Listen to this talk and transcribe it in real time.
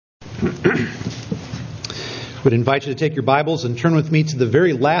Would invite you to take your Bibles and turn with me to the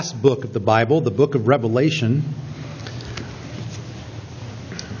very last book of the Bible, the book of Revelation.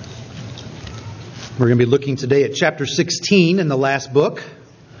 We're going to be looking today at chapter 16 in the last book,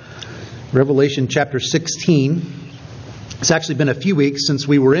 Revelation chapter 16. It's actually been a few weeks since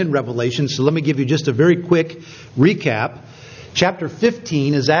we were in Revelation, so let me give you just a very quick recap. Chapter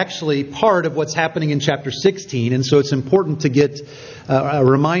 15 is actually part of what's happening in chapter 16, and so it's important to get a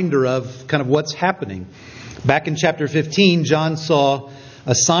reminder of kind of what's happening. Back in chapter 15, John saw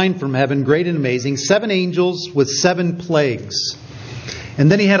a sign from heaven, great and amazing, 7 angels with 7 plagues.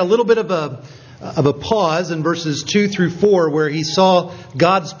 And then he had a little bit of a pause in verses 2 through 4 where he saw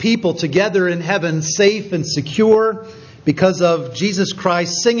God's people together in heaven, safe and secure because of Jesus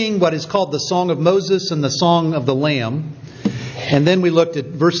Christ singing what is called the Song of Moses and the Song of the Lamb. And then we looked at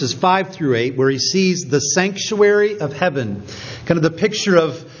verses 5 through 8 where he sees the sanctuary of heaven, kind of the picture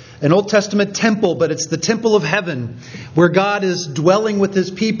of an Old Testament temple, but it's the temple of heaven where God is dwelling with His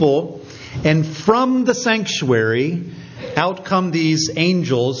people. And from the sanctuary out come these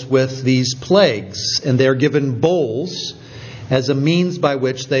angels with these plagues. And they're given bowls as a means by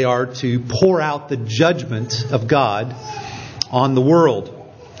which they are to pour out the judgment of God on the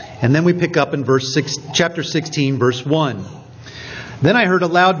world. And then we pick up in chapter 16, verse 1. Then I heard a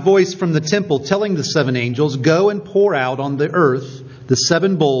loud voice from the temple telling the 7 angels, "Go and pour out on the earth the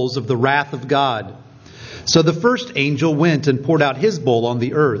 7 bowls of the wrath of God." So the first angel went and poured out his bowl on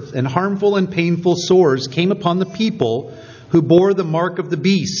the earth, and harmful and painful sores came upon the people who bore the mark of the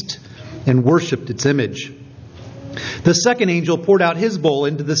beast and worshipped its image. The second angel poured out his bowl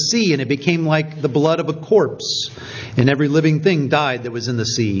into the sea, and it became like the blood of a corpse, and every living thing died that was in the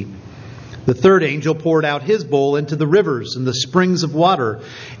sea. The third angel poured out his bowl into the rivers and the springs of water,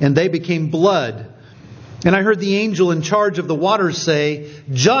 and they became blood. And I heard the angel in charge of the waters say,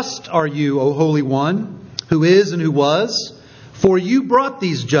 "Just are you, O Holy One, who is and who was, for you brought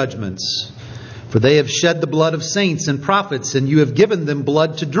these judgments. For they have shed the blood of saints and prophets, and you have given them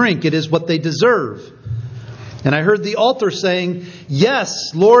blood to drink. It is what they deserve." And I heard the altar saying,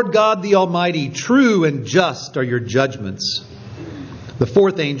 "Yes, Lord God the Almighty, true and just are your judgments." The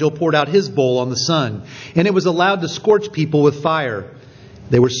fourth angel poured out his bowl on the sun, and it was allowed to scorch people with fire.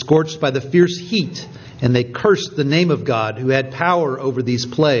 They were scorched by the fierce heat, and they cursed the name of God who had power over these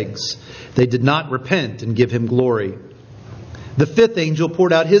plagues. They did not repent and give Him glory. The fifth angel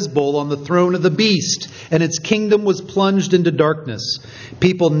poured out his bowl on the throne of the beast, and its kingdom was plunged into darkness.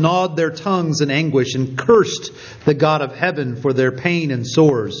 People gnawed their tongues in anguish and cursed the God of heaven for their pain and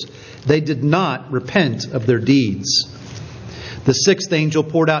sores. They did not repent of their deeds. The sixth angel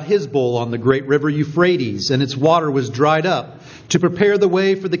poured out his bowl on the great river Euphrates, and its water was dried up to prepare the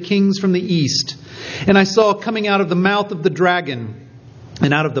way for the kings from the east. And I saw coming out of the mouth of the dragon,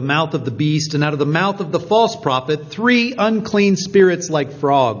 and out of the mouth of the beast, and out of the mouth of the false prophet, 3 unclean spirits like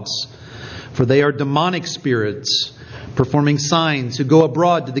frogs. For they are demonic spirits, performing signs, who go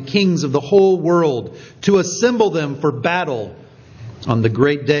abroad to the kings of the whole world to assemble them for battle on the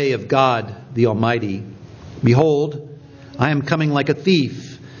great day of God the Almighty. Behold, I am coming like a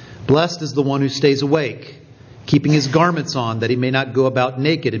thief. Blessed is the one who stays awake, keeping his garments on, that he may not go about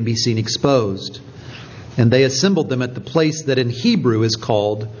naked and be seen exposed. And they assembled them at the place that in Hebrew is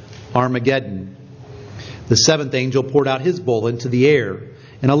called Armageddon. The seventh angel poured out his bowl into the air,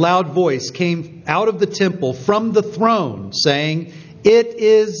 and a loud voice came out of the temple from the throne, saying, "It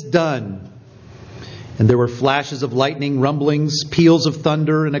is done." And there were flashes of lightning, rumblings, peals of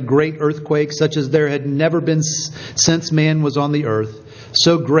thunder, and a great earthquake, such as there had never been since man was on the earth.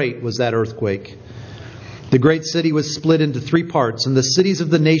 So great was that earthquake. The great city was split into 3 parts, and the cities of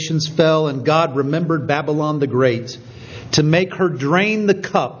the nations fell, and God remembered Babylon the Great, to make her drain the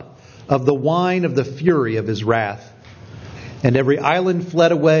cup of the wine of the fury of His wrath. And every island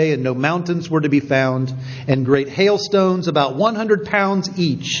fled away, and no mountains were to be found, and great hailstones, about 100 pounds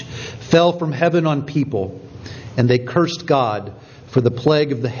each, fell from heaven on people. And they cursed God for the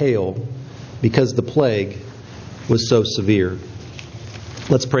plague of the hail, because the plague was so severe.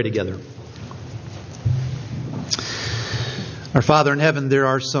 Let's pray together. Our Father in heaven, there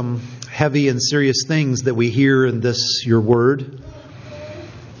are some heavy and serious things that we hear in this, your word.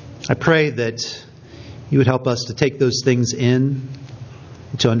 I pray that you would help us to take those things in,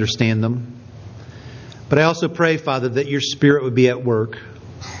 to understand them. But I also pray, Father, that your Spirit would be at work.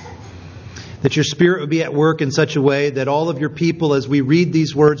 That your Spirit would be at work in such a way that all of your people, as we read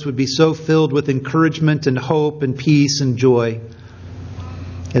these words, would be so filled with encouragement and hope and peace and joy.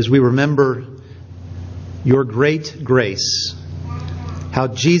 As we remember your great grace, how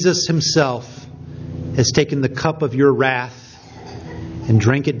Jesus Himself has taken the cup of your wrath and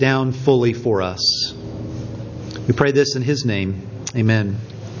drank it down fully for us. We pray this in His name. Amen.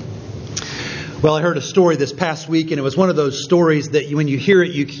 Well, I heard a story this past week, and it was one of those stories that when you hear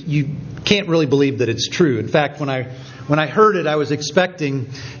it, you can't really believe that it's true. In fact, when I heard it, I was expecting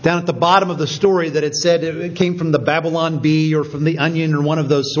down at the bottom of the story that it said it came from the Babylon Bee or from the Onion or one of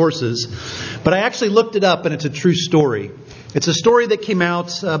those sources. But I actually looked it up, and it's a true story. It's a story that came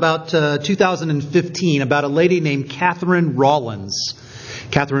out about 2015 about a lady named Catherine Rawlins.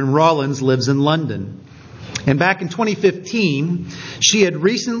 Catherine Rawlins lives in London. And back in 2015, she had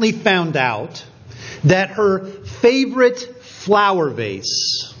recently found out that her favorite flower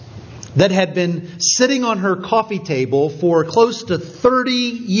vase that had been sitting on her coffee table for close to 30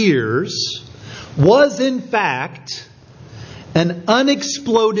 years was in fact an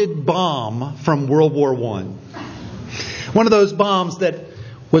unexploded bomb from World War I. One of those bombs that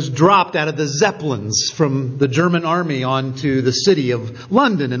was dropped out of the Zeppelins from the German army onto the city of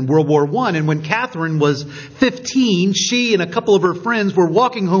London in World War I. And when Catherine was 15, she and a couple of her friends were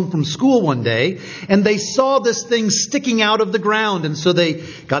walking home from school one day, and they saw this thing sticking out of the ground. And so they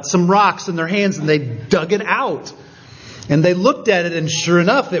got some rocks in their hands and they dug it out. And they looked at it, and sure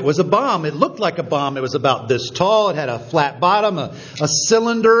enough, it was a bomb. It looked like a bomb. It was about this tall. It had a flat bottom, a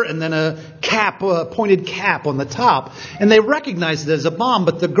cylinder, and then a pointed cap on the top. And they recognized it as a bomb.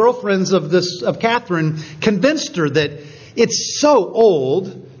 But the girlfriends of Catherine convinced her that it's so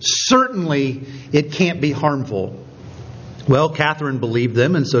old, certainly it can't be harmful. Well, Catherine believed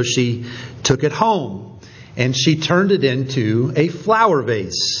them, and so she took it home. And she turned it into a flower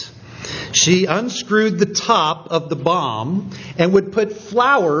vase. She unscrewed the top of the bomb and would put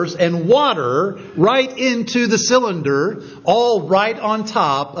flowers and water right into the cylinder, all right on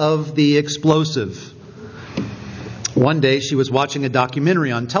top of the explosive. One day she was watching a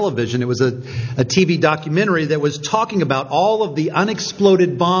documentary on television. It was a TV documentary that was talking about all of the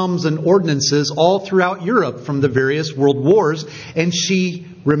unexploded bombs and ordnances all throughout Europe from the various world wars, and she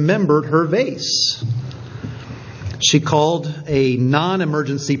remembered her vase. She called a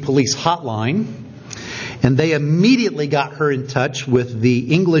non-emergency police hotline, and they immediately got her in touch with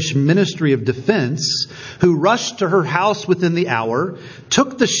the English Ministry of Defense, who rushed to her house within the hour,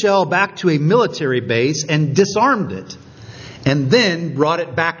 took the shell back to a military base and disarmed it, and then brought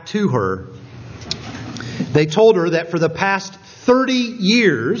it back to her. They told her that for the past 30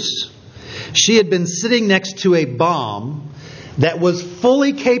 years, she had been sitting next to a bomb that was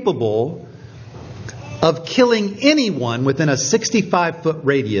fully capable of killing anyone within a 65-foot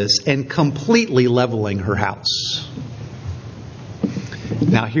radius and completely leveling her house.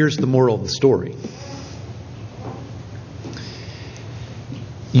 Now, here's the moral of the story.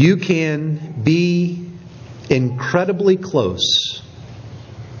 You can be incredibly close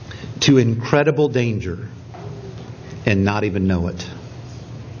to incredible danger and not even know it.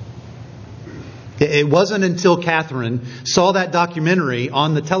 It wasn't until Catherine saw that documentary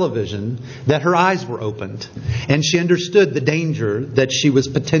on the television that her eyes were opened and she understood the danger that she was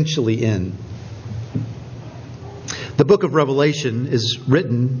potentially in. The book of Revelation is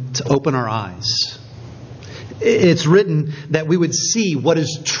written to open our eyes. It's written that we would see what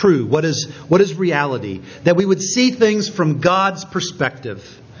is true, what is reality, that we would see things from God's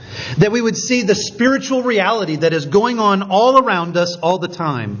perspective, that we would see the spiritual reality that is going on all around us all the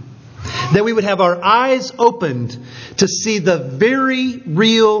time. That we would have our eyes opened to see the very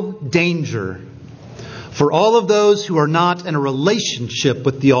real danger for all of those who are not in a relationship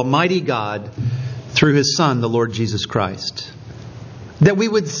with the Almighty God through His Son, the Lord Jesus Christ. That we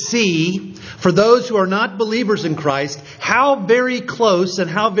would see, for those who are not believers in Christ, how very close and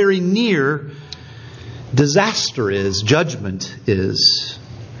how very near disaster is, judgment is.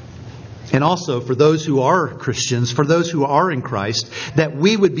 And also for those who are Christians, for those who are in Christ, that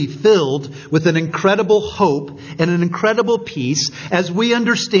we would be filled with an incredible hope and an incredible peace as we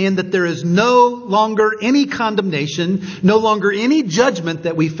understand that there is no longer any condemnation, no longer any judgment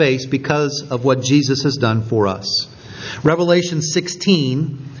that we face because of what Jesus has done for us. Revelation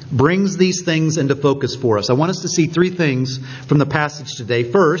 16 brings these things into focus for us. I want us to see three things from the passage today.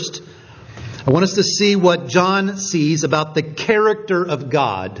 First, I want us to see what John sees about the character of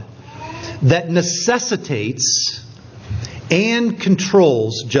God that necessitates and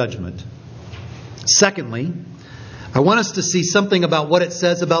controls judgment. Secondly, I want us to see something about what it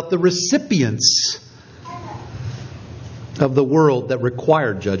says about the recipients of the world that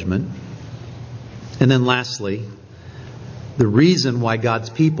required judgment. And then lastly, the reason why God's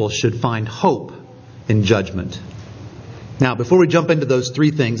people should find hope in judgment. Now, before we jump into those three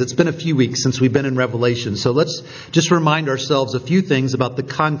things, it's been a few weeks since we've been in Revelation, so let's just remind ourselves a few things about the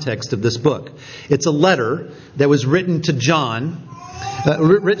context of this book. It's a letter that was written to John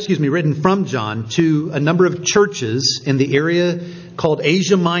written from John to a number of churches in the area called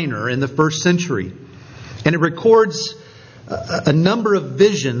Asia Minor in the first century. And it records a number of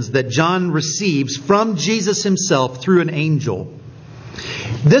visions that John receives from Jesus himself through an angel.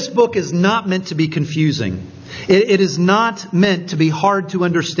 This book is not meant to be confusing. It is not meant to be hard to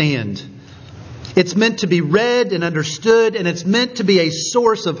understand. It's meant to be read and understood, and it's meant to be a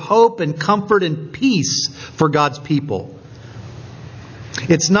source of hope and comfort and peace for God's people.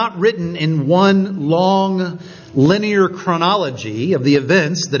 It's not written in one long linear chronology of the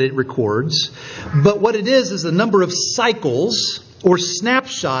events that it records, but what it is a number of cycles or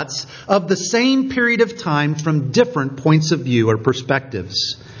snapshots of the same period of time from different points of view or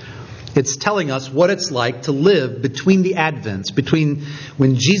perspectives. It's telling us what it's like to live between the Advents, between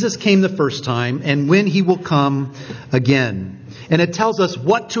when Jesus came the first time and when He will come again. And it tells us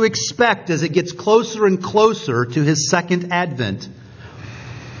what to expect as it gets closer and closer to His second advent.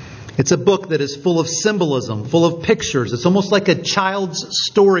 It's a book that is full of symbolism, full of pictures. It's almost like a child's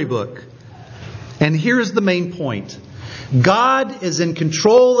storybook. And here's the main point. God is in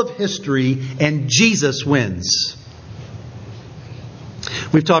control of history and Jesus wins.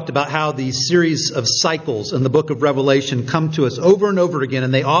 We've talked about how these series of cycles in the book of Revelation come to us over and over again,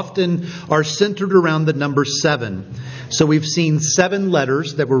 and they often are centered around the number 7. So we've seen 7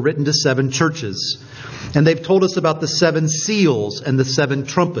 letters that were written to 7 churches. And they've told us about the 7 seals and the 7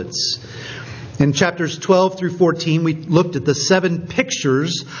 trumpets. In chapters 12 through 14, we looked at the 7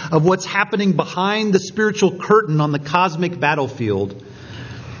 pictures of what's happening behind the spiritual curtain on the cosmic battlefield.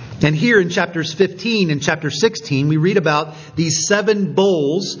 And here in chapters 15 and chapter 16, we read about these 7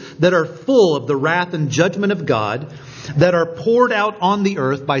 bowls that are full of the wrath and judgment of God that are poured out on the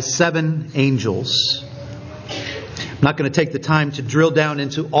earth by 7 angels. I'm not going to take the time to drill down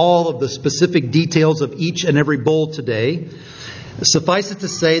into all of the specific details of each and every bowl today. Suffice it to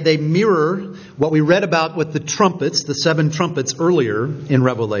say, they mirror what we read about with the trumpets, the 7 trumpets earlier in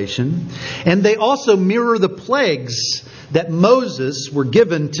Revelation. And they also mirror the plagues that Moses were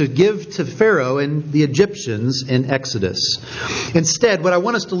given to give to Pharaoh and the Egyptians in Exodus. Instead, what I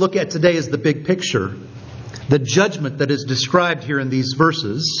want us to look at today is the big picture. The judgment that is described here in these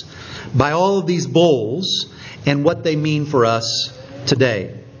verses by all of these bowls and what they mean for us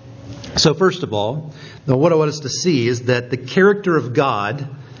today. So first of all, what I want us to see is that the character of God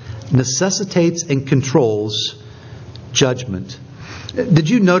necessitates and controls judgment. Did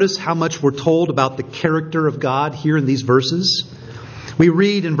you notice how much we're told about the character of God here in these verses? We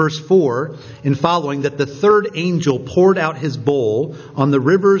read in verse 4 and following that the 3rd angel poured out his bowl on the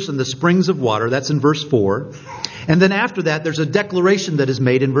rivers and the springs of water. That's in verse 4. And then after that, there's a declaration that is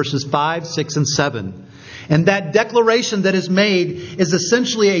made in verses 5, 6, and 7. And that declaration that is made is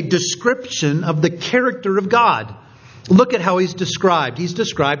essentially a description of the character of God. Look at how He's described. He's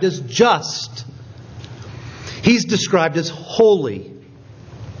described as just. He's described as holy.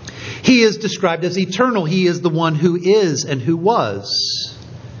 He is described as eternal. He is the one who is and who was.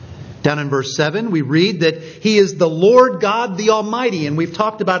 Down in verse 7, we read that He is the Lord God the Almighty. And we've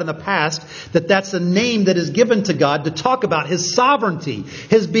talked about in the past that that's a name that is given to God to talk about His sovereignty,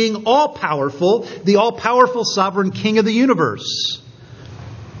 His being all-powerful, the all-powerful sovereign King of the universe.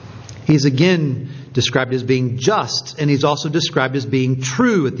 He's again described as being just, and He's also described as being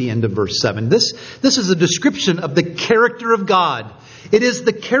true at the end of verse 7. This is a description of the character of God. It is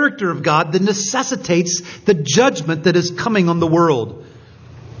the character of God that necessitates the judgment that is coming on the world.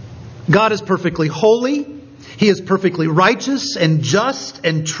 God is perfectly holy. He is perfectly righteous and just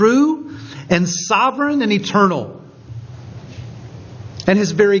and true and sovereign and eternal. And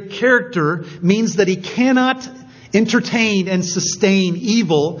His very character means that He cannot entertain and sustain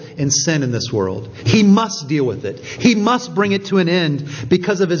evil and sin in this world. He must deal with it. He must bring it to an end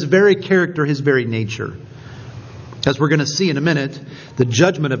because of His very character, His very nature. As we're going to see in a minute, the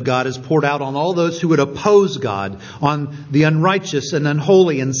judgment of God is poured out on all those who would oppose God, on the unrighteous and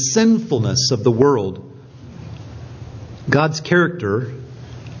unholy and sinfulness of the world. God's character,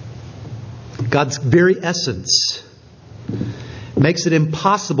 God's very essence, makes it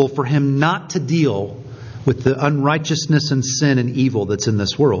impossible for Him not to deal with the unrighteousness and sin and evil that's in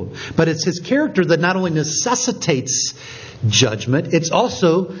this world. But it's His character that not only necessitates judgment, it's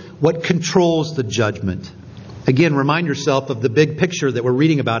also what controls the judgment. Again, remind yourself of the big picture that we're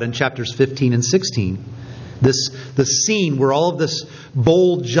reading about in chapters 15 and 16. The scene where all of this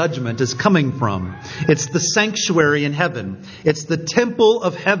bold judgment is coming from. It's the sanctuary in heaven. It's the temple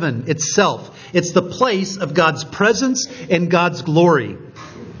of heaven itself. It's the place of God's presence and God's glory.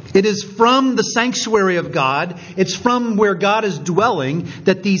 It is from the sanctuary of God, it's from where God is dwelling,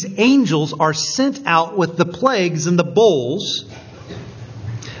 that these angels are sent out with the plagues and the bowls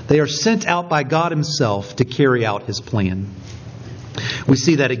They are sent out by God Himself to carry out His plan. We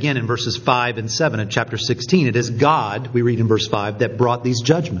see that again in verses 5 and 7 of chapter 16. It is God, we read in verse 5, that brought these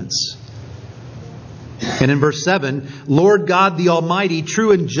judgments. And in verse 7, Lord God the Almighty,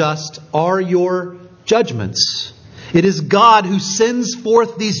 true and just are your judgments. It is God who sends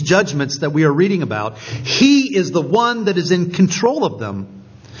forth these judgments that we are reading about. He is the one that is in control of them.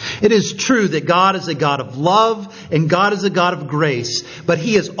 It is true that God is a God of love and God is a God of grace, but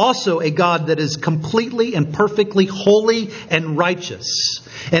He is also a God that is completely and perfectly holy and righteous.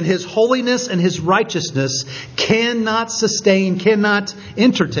 And His holiness and His righteousness cannot sustain, cannot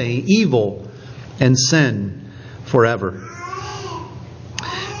entertain evil and sin forever.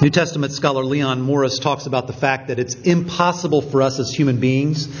 New Testament scholar Leon Morris talks about the fact that it's impossible for us as human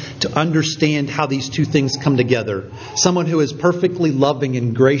beings to understand how these two things come together. Someone who is perfectly loving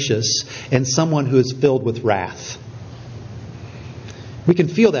and gracious and someone who is filled with wrath. We can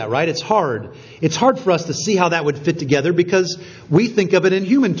feel that, right? It's hard. It's hard for us to see how that would fit together because we think of it in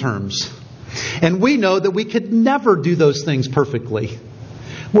human terms. And we know that we could never do those things perfectly.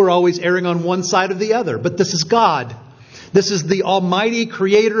 We're always erring on one side or the other. But this is God. This is the Almighty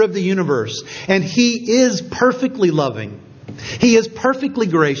Creator of the universe. And He is perfectly loving. He is perfectly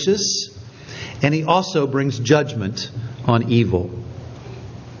gracious. And He also brings judgment on evil.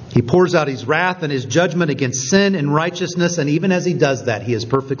 He pours out His wrath and His judgment against sin and righteousness. And even as He does that, He is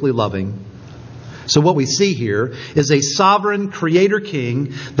perfectly loving. So what we see here is a sovereign Creator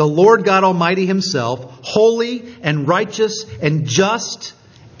King, the Lord God Almighty Himself, holy and righteous and just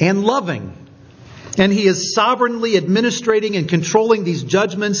and loving. And He is sovereignly administrating and controlling these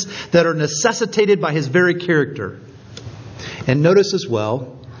judgments that are necessitated by His very character. And notice as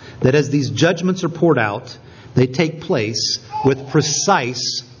well that as these judgments are poured out, they take place with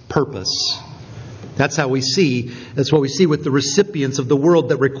precise purpose. That's what we see with the recipients of the world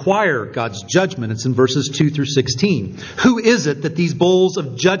that require God's judgment. It's in verses 2 through 16. Who is it that these bowls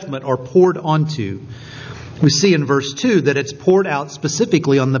of judgment are poured onto? We see in verse 2 that it's poured out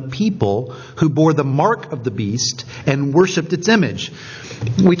specifically on the people who bore the mark of the beast and worshipped its image.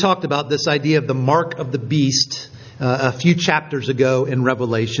 We talked about this idea of the mark of the beast a few chapters ago in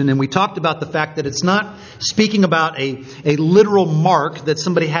Revelation. And we talked about the fact that it's not speaking about a literal mark that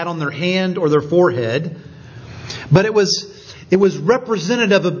somebody had on their hand or their forehead. But it was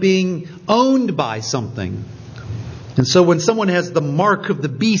representative of being owned by something. And so when someone has the mark of the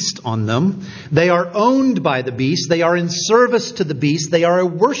beast on them, they are owned by the beast. They are in service to the beast. They are a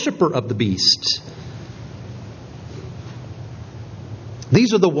worshiper of the beast.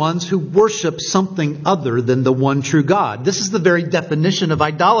 These are the ones who worship something other than the one true God. This is the very definition of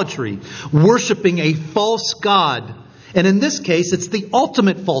idolatry. Worshipping a false god. And in this case, it's the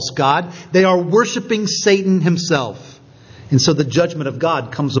ultimate false god. They are worshiping Satan himself. And so the judgment of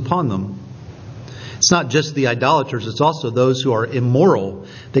God comes upon them. It's not just the idolaters, it's also those who are immoral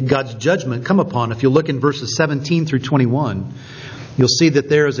that God's judgment come upon. If you look in verses 17 through 21, you'll see that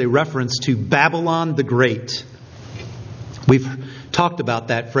there is a reference to Babylon the Great. We've talked about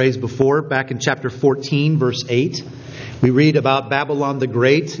that phrase before, back in chapter 14, verse 8. We read about Babylon the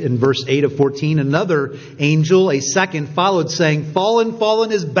Great in verse 8 of 14. Another angel, a second, followed, saying, "Fallen,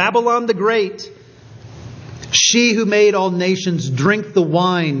 fallen is Babylon the Great. She who made all nations drink the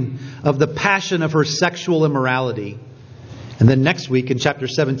wine of the passion of her sexual immorality." And then next week in chapter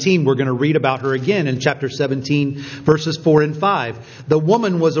 17, we're going to read about her again in chapter 17, verses 4 and 5. The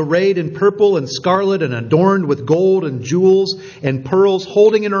woman was arrayed in purple and scarlet and adorned with gold and jewels and pearls,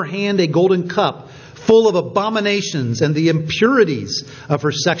 holding in her hand a golden cup full of abominations and the impurities of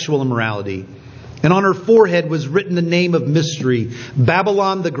her sexual immorality. And on her forehead was written the name of mystery,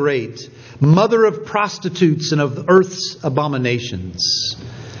 Babylon the Great, mother of prostitutes and of earth's abominations.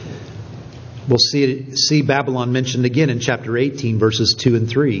 We'll see Babylon mentioned again in chapter 18, verses 2 and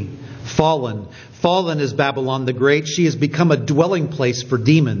 3. Fallen. Fallen is Babylon the Great. She has become a dwelling place for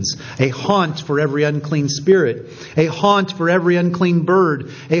demons, a haunt for every unclean spirit, a haunt for every unclean bird,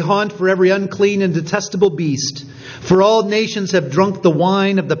 a haunt for every unclean and detestable beast. For all nations have drunk the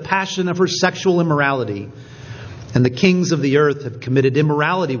wine of the passion of her sexual immorality. And the kings of the earth have committed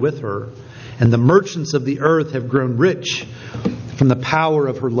immorality with her. And the merchants of the earth have grown rich from the power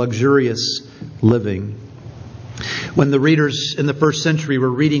of her luxurious living. When the readers in the first century were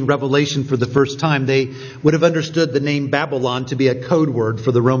reading Revelation for the first time, they would have understood the name Babylon to be a code word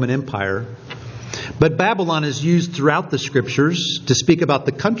for the Roman Empire. But Babylon is used throughout the Scriptures to speak about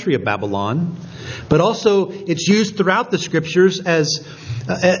the country of Babylon. But also it's used throughout the Scriptures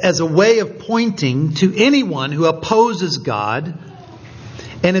as a way of pointing to anyone who opposes God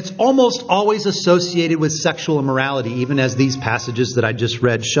And it's almost always associated with sexual immorality, even as these passages that I just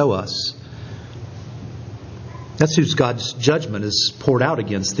read show us. That's who God's judgment is poured out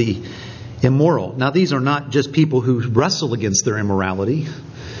against, the immoral. Now, these are not just people who wrestle against their immorality,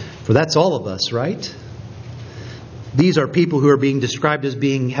 for that's all of us, right? These are people who are being described as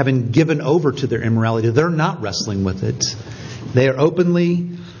having given over to their immorality. They're not wrestling with it. They are openly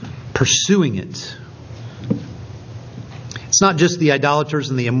pursuing it. It's not just the idolaters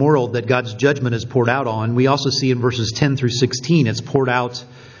and the immoral that God's judgment is poured out on. We also see in verses 10 through 16, it's poured out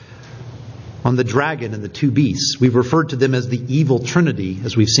on the dragon and the two beasts. We've referred to them as the evil trinity,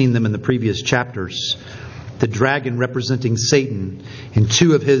 as we've seen them in the previous chapters. The dragon representing Satan and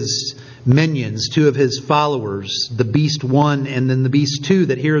two of his minions, two of his followers, the beast one and then the beast two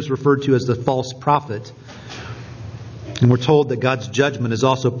that here is referred to as the false prophet. And we're told that God's judgment is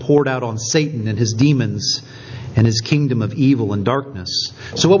also poured out on Satan and his demons and his kingdom of evil and darkness.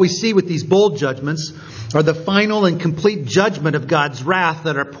 So what we see with these bold judgments are the final and complete judgment of God's wrath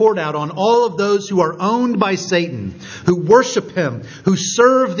that are poured out on all of those who are owned by Satan, who worship him, who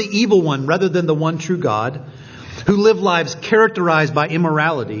serve the evil one rather than the one true God, who live lives characterized by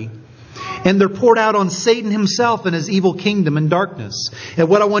immorality. And they're poured out on Satan himself and his evil kingdom and darkness. And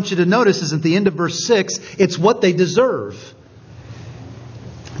what I want you to notice is at the end of verse 6, it's what they deserve.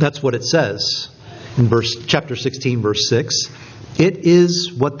 That's what it says in chapter 16, verse 6. It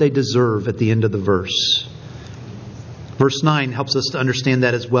is what they deserve at the end of the verse. Verse 9 helps us to understand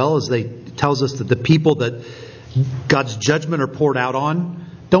that as well, as tells us that the people that God's judgment are poured out on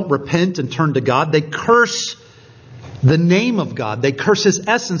don't repent and turn to God. They curse the name of God. They curse His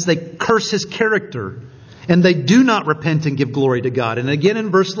essence. They curse His character. And they do not repent and give glory to God. And again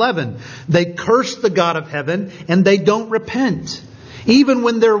in verse 11, they curse the God of heaven and they don't repent. Even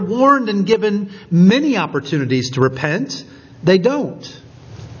when they're warned and given many opportunities to repent, they don't.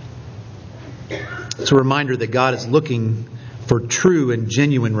 It's a reminder that God is looking for true and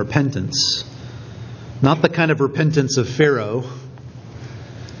genuine repentance. Not the kind of repentance of Pharaoh.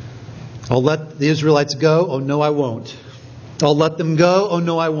 I'll let the Israelites go. Oh, no, I won't. I'll let them go. Oh,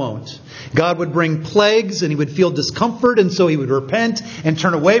 no, I won't. God would bring plagues and He would feel discomfort, and so He would repent and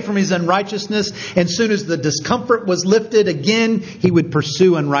turn away from His unrighteousness. And as soon as the discomfort was lifted again, He would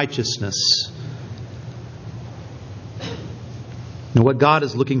pursue unrighteousness. Now, what God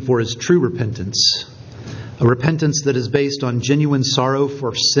is looking for is true repentance. A repentance that is based on genuine sorrow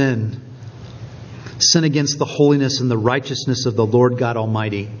for sin. Sin against the holiness and the righteousness of the Lord God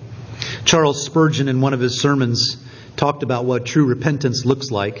Almighty. Charles Spurgeon, in one of his sermons, talked about what true repentance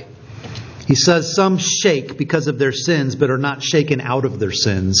looks like. He says, some shake because of their sins, but are not shaken out of their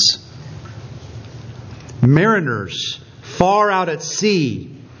sins. Mariners far out at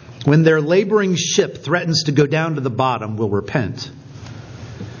sea, when their laboring ship threatens to go down to the bottom, will repent.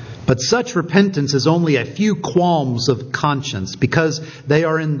 But such repentance is only a few qualms of conscience, because they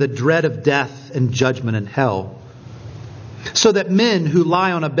are in the dread of death and judgment and hell. So that men who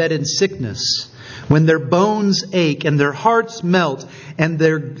lie on a bed in sickness, when their bones ache and their hearts melt and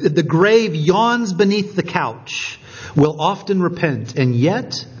the grave yawns beneath the couch, will often repent. And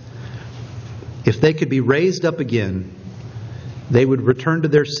yet, if they could be raised up again, they would return to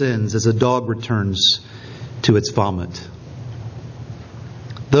their sins as a dog returns to its vomit.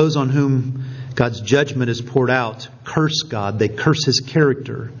 Those on whom God's judgment is poured out curse God. They curse His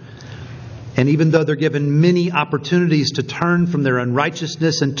character. And even though they're given many opportunities to turn from their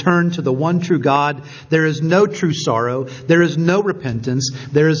unrighteousness and turn to the one true God, there is no true sorrow, there is no repentance,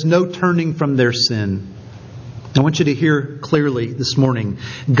 there is no turning from their sin. I want you to hear clearly this morning,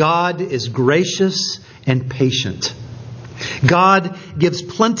 God is gracious and patient. God gives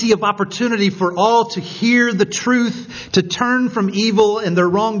plenty of opportunity for all to hear the truth, to turn from evil and their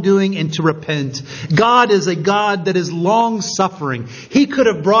wrongdoing and to repent. God is a God that is long-suffering. He could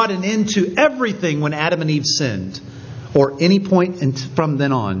have brought an end to everything when Adam and Eve sinned, or any point from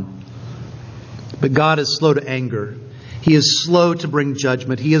then on. But God is slow to anger. He is slow to bring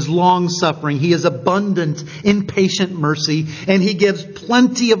judgment. He is long-suffering. He is abundant in patient mercy. And He gives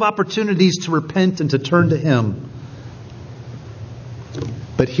plenty of opportunities to repent and to turn to Him.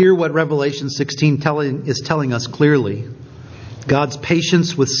 But hear what Revelation 16 is telling us clearly. God's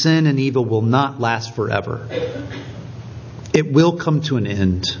patience with sin and evil will not last forever. It will come to an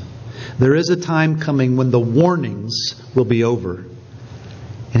end. There is a time coming when the warnings will be over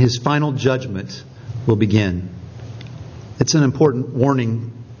and His final judgment will begin. It's an important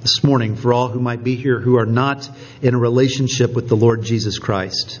warning this morning for all who might be here who are not in a relationship with the Lord Jesus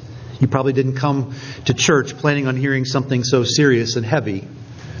Christ. You probably didn't come to church planning on hearing something so serious and heavy.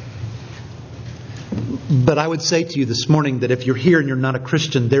 But I would say to you this morning that if you're here and you're not a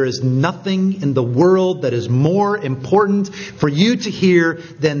Christian, there is nothing in the world that is more important for you to hear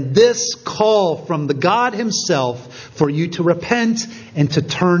than this call from the God Himself for you to repent and to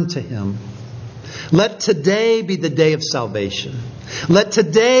turn to Him. Let today be the day of salvation. Let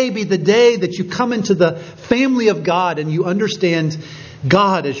today be the day that you come into the family of God and you understand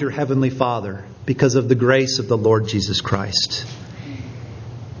God as your Heavenly Father because of the grace of the Lord Jesus Christ.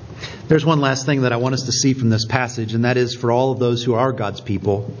 There's one last thing that I want us to see from this passage, and that is for all of those who are God's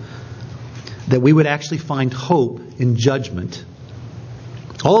people, that we would actually find hope in judgment.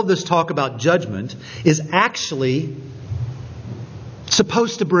 All of this talk about judgment is actually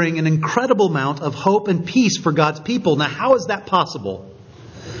supposed to bring an incredible amount of hope and peace for God's people. Now, how is that possible?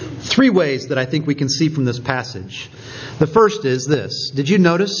 3 ways that I think we can see from this passage. The first is this. Did you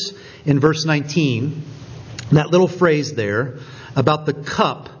notice in verse 19 that little phrase there about the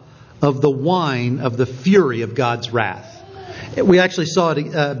cup of the wine of the fury of God's wrath? We actually saw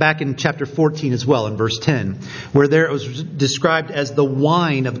it back in chapter 14 as well, in verse 10, where there it was described as the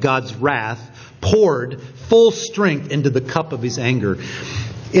wine of God's wrath poured full strength into the cup of His anger.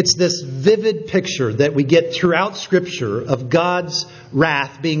 It's this vivid picture that we get throughout Scripture of God's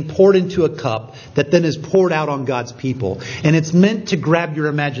wrath being poured into a cup that then is poured out on God's people. And it's meant to grab your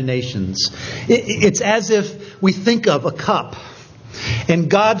imaginations. It's as if we think of a cup and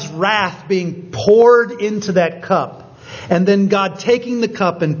God's wrath being poured into that cup. And then God taking the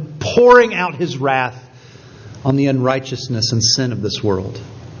cup and pouring out His wrath on the unrighteousness and sin of this world.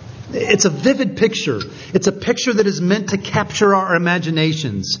 It's a vivid picture. It's a picture that is meant to capture our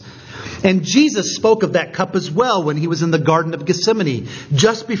imaginations. And Jesus spoke of that cup as well when He was in the Garden of Gethsemane.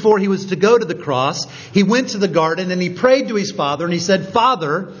 Just before He was to go to the cross, He went to the garden and He prayed to His Father and He said,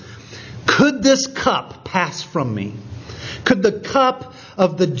 "Father, could this cup pass from me? Could the cup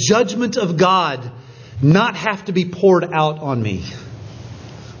of the judgment of God not have to be poured out on me?"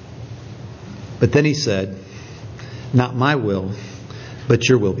 But then He said, "Not my will, but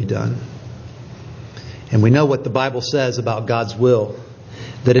your will be done." And we know what the Bible says about God's will.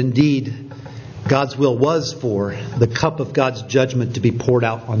 That indeed, God's will was for the cup of God's judgment to be poured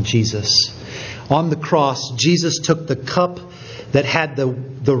out on Jesus. On the cross, Jesus took the cup that had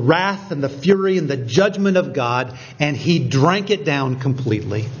the wrath and the fury and the judgment of God, and He drank it down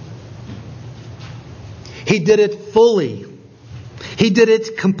completely. He did it fully. He did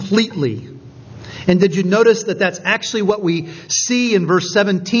it completely. And did you notice that that's actually what we see in verse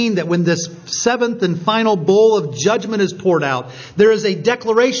 17, that when this 7th and final bowl of judgment is poured out, there is a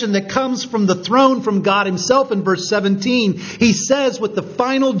declaration that comes from the throne from God Himself in verse 17. He says with the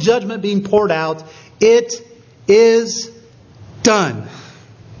final judgment being poured out, "It is done."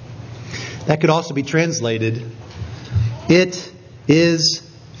 That could also be translated, "It is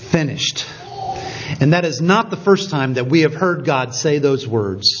finished." And that is not the first time that we have heard God say those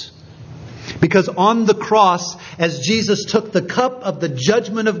words. Because on the cross, as Jesus took the cup of the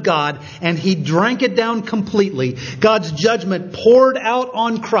judgment of God and He drank it down completely, God's judgment poured out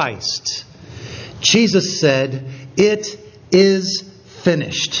on Christ, Jesus said, "It is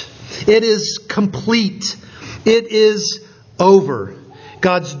finished. It is complete. It is over."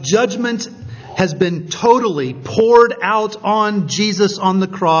 God's judgment has been totally poured out on Jesus on the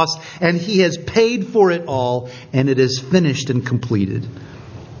cross, and He has paid for it all, and it is finished and completed.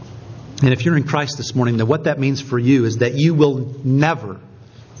 And if you're in Christ this morning, then what that means for you is that you will never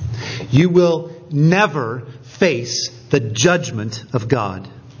face the judgment of God.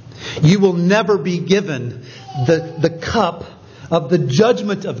 You will never be given the cup of the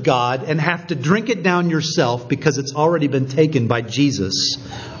judgment of God and have to drink it down yourself, because it's already been taken by Jesus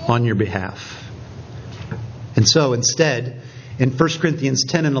on your behalf. And so instead, in 1 Corinthians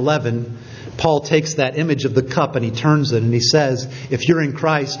 10 and 11, Paul takes that image of the cup and he turns it and he says, if you're in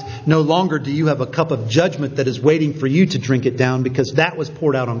Christ, no longer do you have a cup of judgment that is waiting for you to drink it down, because that was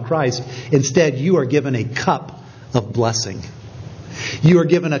poured out on Christ. Instead, you are given a cup of blessing. You are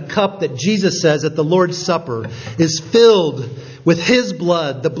given a cup that Jesus says at the Lord's Supper is filled with His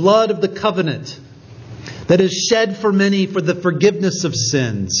blood, the blood of the covenant, that is shed for many for the forgiveness of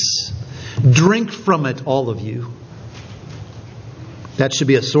sins. Drink from it, all of you. That should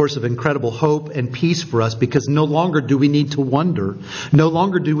be a source of incredible hope and peace for us, because no longer do we need to wonder, no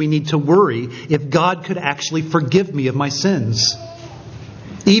longer do we need to worry if God could actually forgive me of my sins,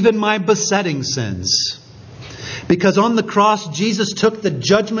 even my besetting sins. Because on the cross, Jesus took the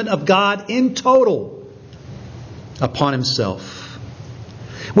judgment of God in total upon Himself.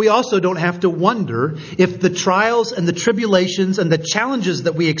 We also don't have to wonder if the trials and the tribulations and the challenges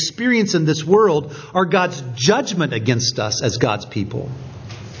that we experience in this world are God's judgment against us as God's people.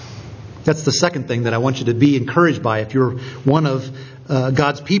 That's the second thing that I want you to be encouraged by if you're one of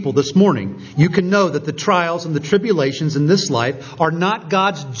God's people this morning. You can know that the trials and the tribulations in this life are not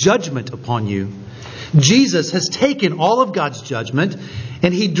God's judgment upon you. Jesus has taken all of God's judgment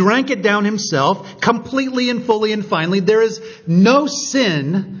and He drank it down Himself completely and fully and finally. There is no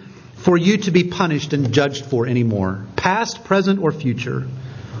sin for you to be punished and judged for anymore, past, present, or future.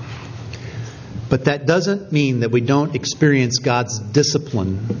 But that doesn't mean that we don't experience God's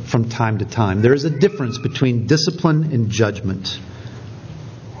discipline from time to time. There is a difference between discipline and judgment.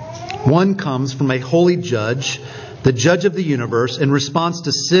 One comes from a holy judge, the judge of the universe, in response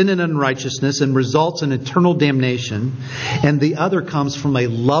to sin and unrighteousness and results in eternal damnation. And the other comes from a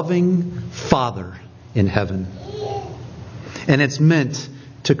loving Father in heaven. And it's meant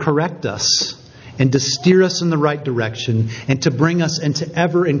to correct us and to steer us in the right direction and to bring us into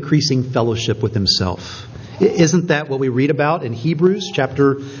ever-increasing fellowship with Himself. Isn't that what we read about in Hebrews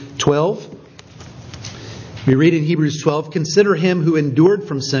chapter 12? We read in Hebrews 12, "Consider Him who endured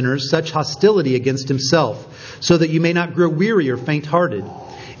from sinners such hostility against Himself, so that you may not grow weary or faint-hearted.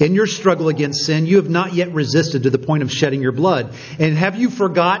 In your struggle against sin, you have not yet resisted to the point of shedding your blood. And have you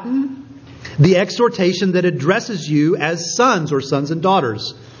forgotten the exhortation that addresses you as sons or sons and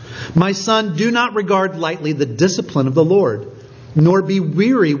daughters? My son, do not regard lightly the discipline of the Lord, nor be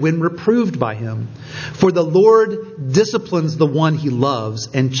weary when reproved by Him. For the Lord disciplines the one He loves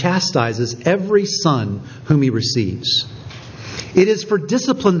and chastises every son whom He receives." It is for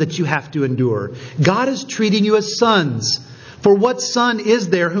discipline that you have to endure. God is treating you as sons. For what son is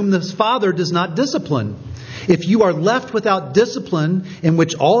there whom the Father does not discipline? If you are left without discipline in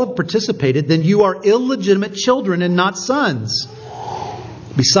which all have participated, then you are illegitimate children and not sons.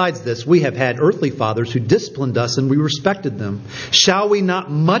 Besides this, we have had earthly fathers who disciplined us and we respected them. Shall we not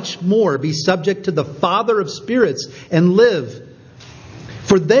much more be subject to the Father of spirits and live?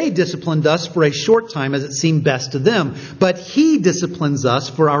 For they disciplined us for a short time as it seemed best to them. But He disciplines us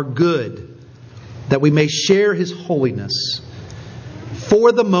for our good, that we may share His holiness.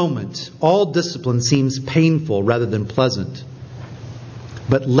 For the moment, all discipline seems painful rather than pleasant.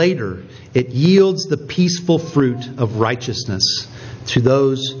 But later, it yields the peaceful fruit of righteousness to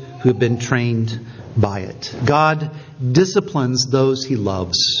those who have been trained by it. God disciplines those He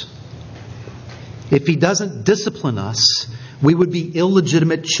loves. If He doesn't discipline us, we would be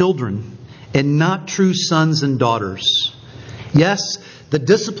illegitimate children and not true sons and daughters. Yes, the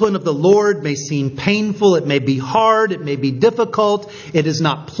discipline of the Lord may seem painful, it may be hard, it may be difficult, it is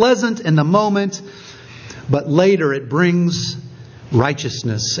not pleasant in the moment, but later it brings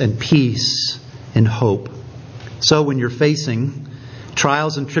righteousness and peace and hope. So when you're facing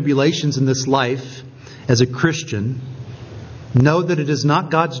trials and tribulations in this life as a Christian, know that it is not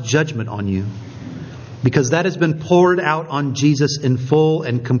God's judgment on you, because that has been poured out on Jesus in full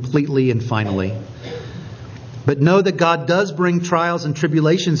and completely and finally. But know that God does bring trials and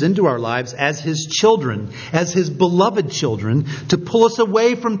tribulations into our lives as His children, as His beloved children, to pull us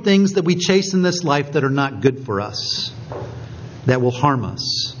away from things that we chase in this life that are not good for us, that will harm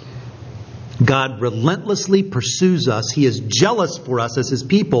us. God relentlessly pursues us. He is jealous for us as His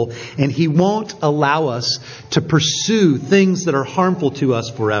people, and He won't allow us to pursue things that are harmful to us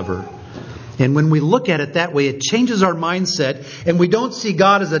forever. And when we look at it that way, it changes our mindset, and we don't see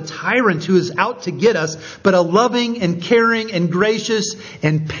God as a tyrant who is out to get us, but a loving and caring and gracious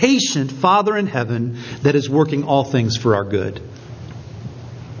and patient Father in heaven that is working all things for our good.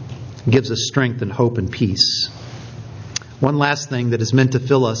 It gives us strength and hope and peace. One last thing that is meant to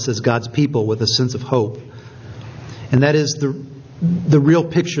fill us as God's people with a sense of hope, and that is the real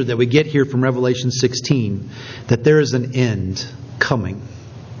picture that we get here from Revelation 16, that there is an end coming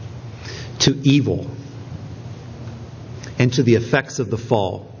to evil and to the effects of the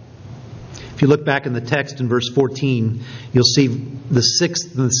fall. If you look back in the text in verse 14, you'll see the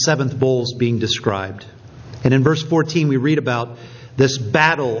sixth and the seventh bowls being described. And in verse 14, we read about this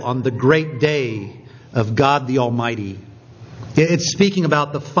battle on the great day of God the Almighty. It's speaking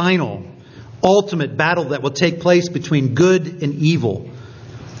about the final, ultimate battle that will take place between good and evil,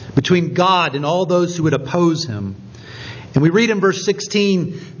 between God and all those who would oppose Him. And we read in verse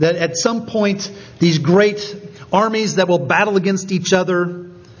 16 that at some point these great armies that will battle against each other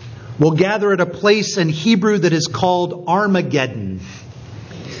will gather at a place in Hebrew that is called Armageddon.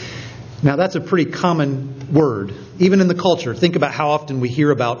 Now that's a pretty common word, even in the culture. Think about how often we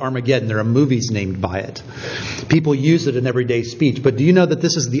hear about Armageddon. There are movies named by it. People use it in everyday speech. But do you know that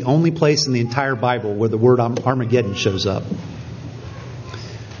this is the only place in the entire Bible where the word Armageddon shows up?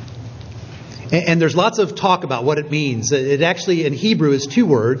 And there's lots of talk about what it means. It actually, in Hebrew, is two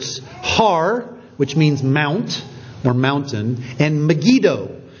words. Har, which means mount or mountain, and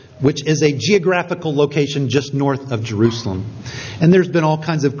Megiddo, which is a geographical location just north of Jerusalem. And there's been all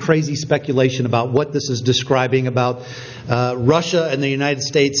kinds of crazy speculation about what this is describing, about Russia and the United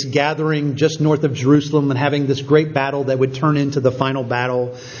States gathering just north of Jerusalem and having this great battle that would turn into the final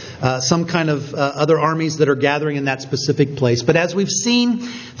battle. Some kind of other armies that are gathering in that specific place. But as we've seen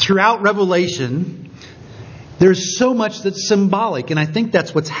throughout Revelation, there's so much that's symbolic. And I think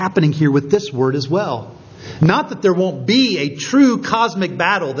that's what's happening here with this word as well. Not that there won't be a true cosmic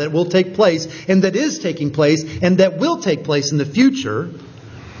battle that will take place and that is taking place and that will take place in the future.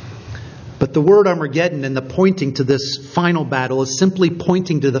 But the word Armageddon and the pointing to this final battle is simply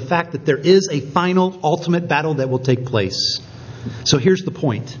pointing to the fact that there is a final, ultimate battle that will take place. So here's the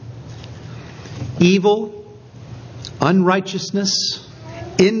point. Evil, unrighteousness,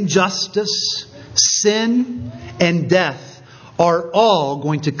 injustice, sin, and death are all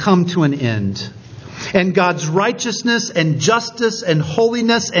going to come to an end. And God's righteousness and justice and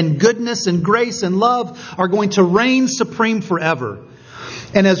holiness and goodness and grace and love are going to reign supreme forever.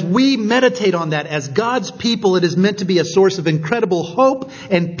 And as we meditate on that as God's people, it is meant to be a source of incredible hope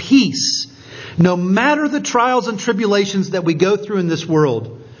and peace. No matter the trials and tribulations that we go through in this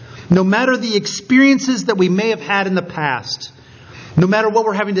world, no matter the experiences that we may have had in the past, no matter what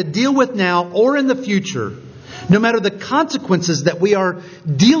we're having to deal with now or in the future, no matter the consequences that we are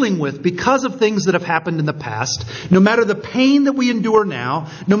dealing with because of things that have happened in the past, no matter the pain that we endure now,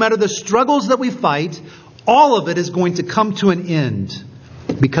 no matter the struggles that we fight, all of it is going to come to an end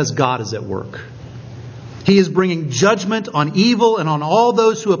because God is at work. He is bringing judgment on evil and on all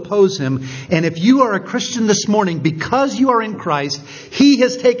those who oppose Him. And if you are a Christian this morning, because you are in Christ, He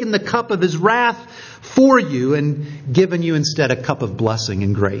has taken the cup of His wrath for you and given you instead a cup of blessing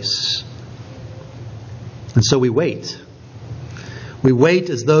and grace. And so we wait. We wait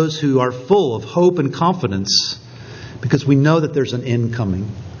as those who are full of hope and confidence because we know that there's an end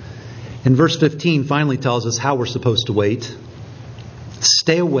coming. And verse 15 finally tells us how we're supposed to wait.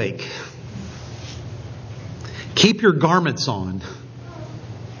 Stay awake. Keep your garments on.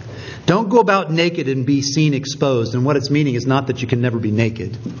 Don't go about naked and be seen exposed. And what it's meaning is not that you can never be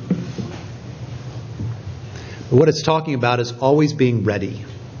naked. But what it's talking about is always being ready.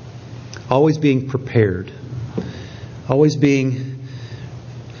 Always being prepared. Always being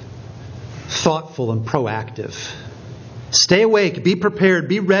thoughtful and proactive. Stay awake. Be prepared.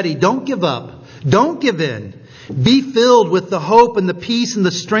 Be ready. Don't give up. Don't give in. Be filled with the hope and the peace and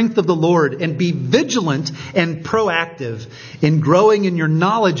the strength of the Lord. And be vigilant and proactive in growing in your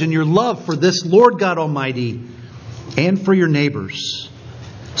knowledge and your love for this Lord God Almighty and for your neighbors.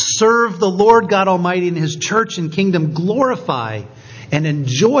 Serve the Lord God Almighty in His church and kingdom. Glorify and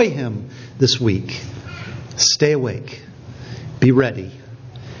enjoy Him this week. Stay awake. Be ready.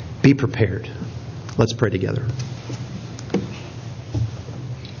 Be prepared. Let's pray together.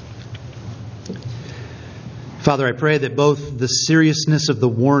 Father, I pray that both the seriousness of the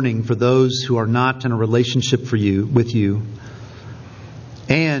warning for those who are not in a relationship with you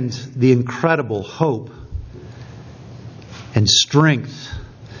and the incredible hope and strength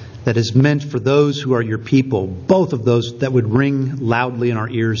that is meant for those who are your people, both of those that would ring loudly in our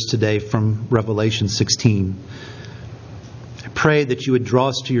ears today from Revelation 16. I pray that you would draw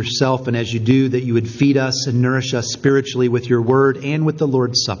us to yourself, and as you do, that you would feed us and nourish us spiritually with your word and with the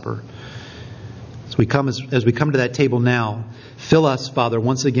Lord's Supper. As we come to that table now, fill us, Father,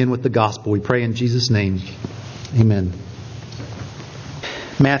 once again with the gospel. We pray in Jesus' name. Amen.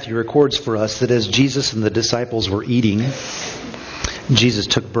 Matthew records for us that as Jesus and the disciples were eating, Jesus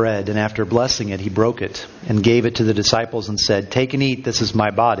took bread, and after blessing it, He broke it and gave it to the disciples and said, "Take and eat, this is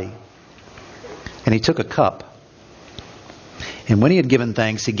my body." And He took a cup. And when He had given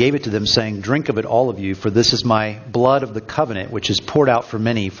thanks, He gave it to them, saying, "Drink of it, all of you, for this is my blood of the covenant, which is poured out for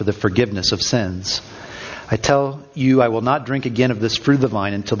many for the forgiveness of sins. I tell you, I will not drink again of this fruit of the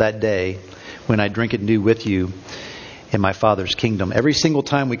vine until that day when I drink it new with you in my Father's kingdom." Every single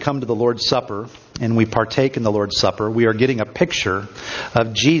time we come to the Lord's Supper and we partake in the Lord's Supper, we are getting a picture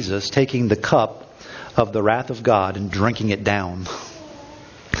of Jesus taking the cup of the wrath of God and drinking it down,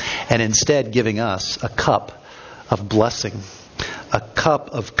 and instead giving us a cup of blessing, a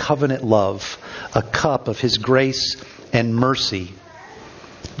cup of covenant love, a cup of His grace and mercy.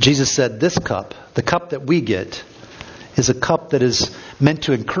 Jesus said this cup, the cup that we get, is a cup that is meant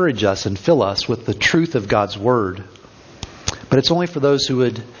to encourage us and fill us with the truth of God's Word. But it's only for those who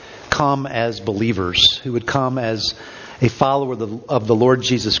would come as believers, who would come as a follower of the Lord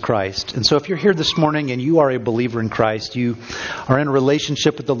Jesus Christ. And so if you're here this morning and you are a believer in Christ, you are in a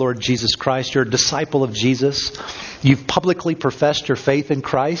relationship with the Lord Jesus Christ, you're a disciple of Jesus, you've publicly professed your faith in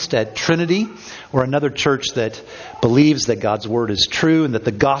Christ at Trinity or another church that believes that God's Word is true and that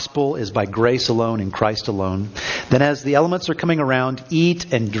the gospel is by grace alone in Christ alone, then as the elements are coming around,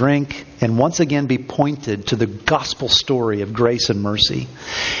 eat and drink and once again be pointed to the gospel story of grace and mercy.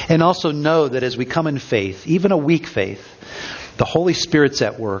 And also know that as we come in faith, even a weak faith, the Holy Spirit's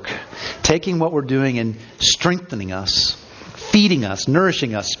at work, taking what we're doing and strengthening us, feeding us,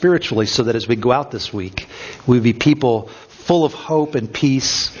 nourishing us spiritually so that as we go out this week, we be people full of hope and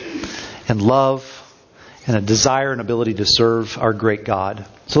peace and love and a desire and ability to serve our great God.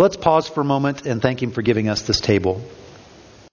 So let's pause for a moment and thank Him for giving us this table.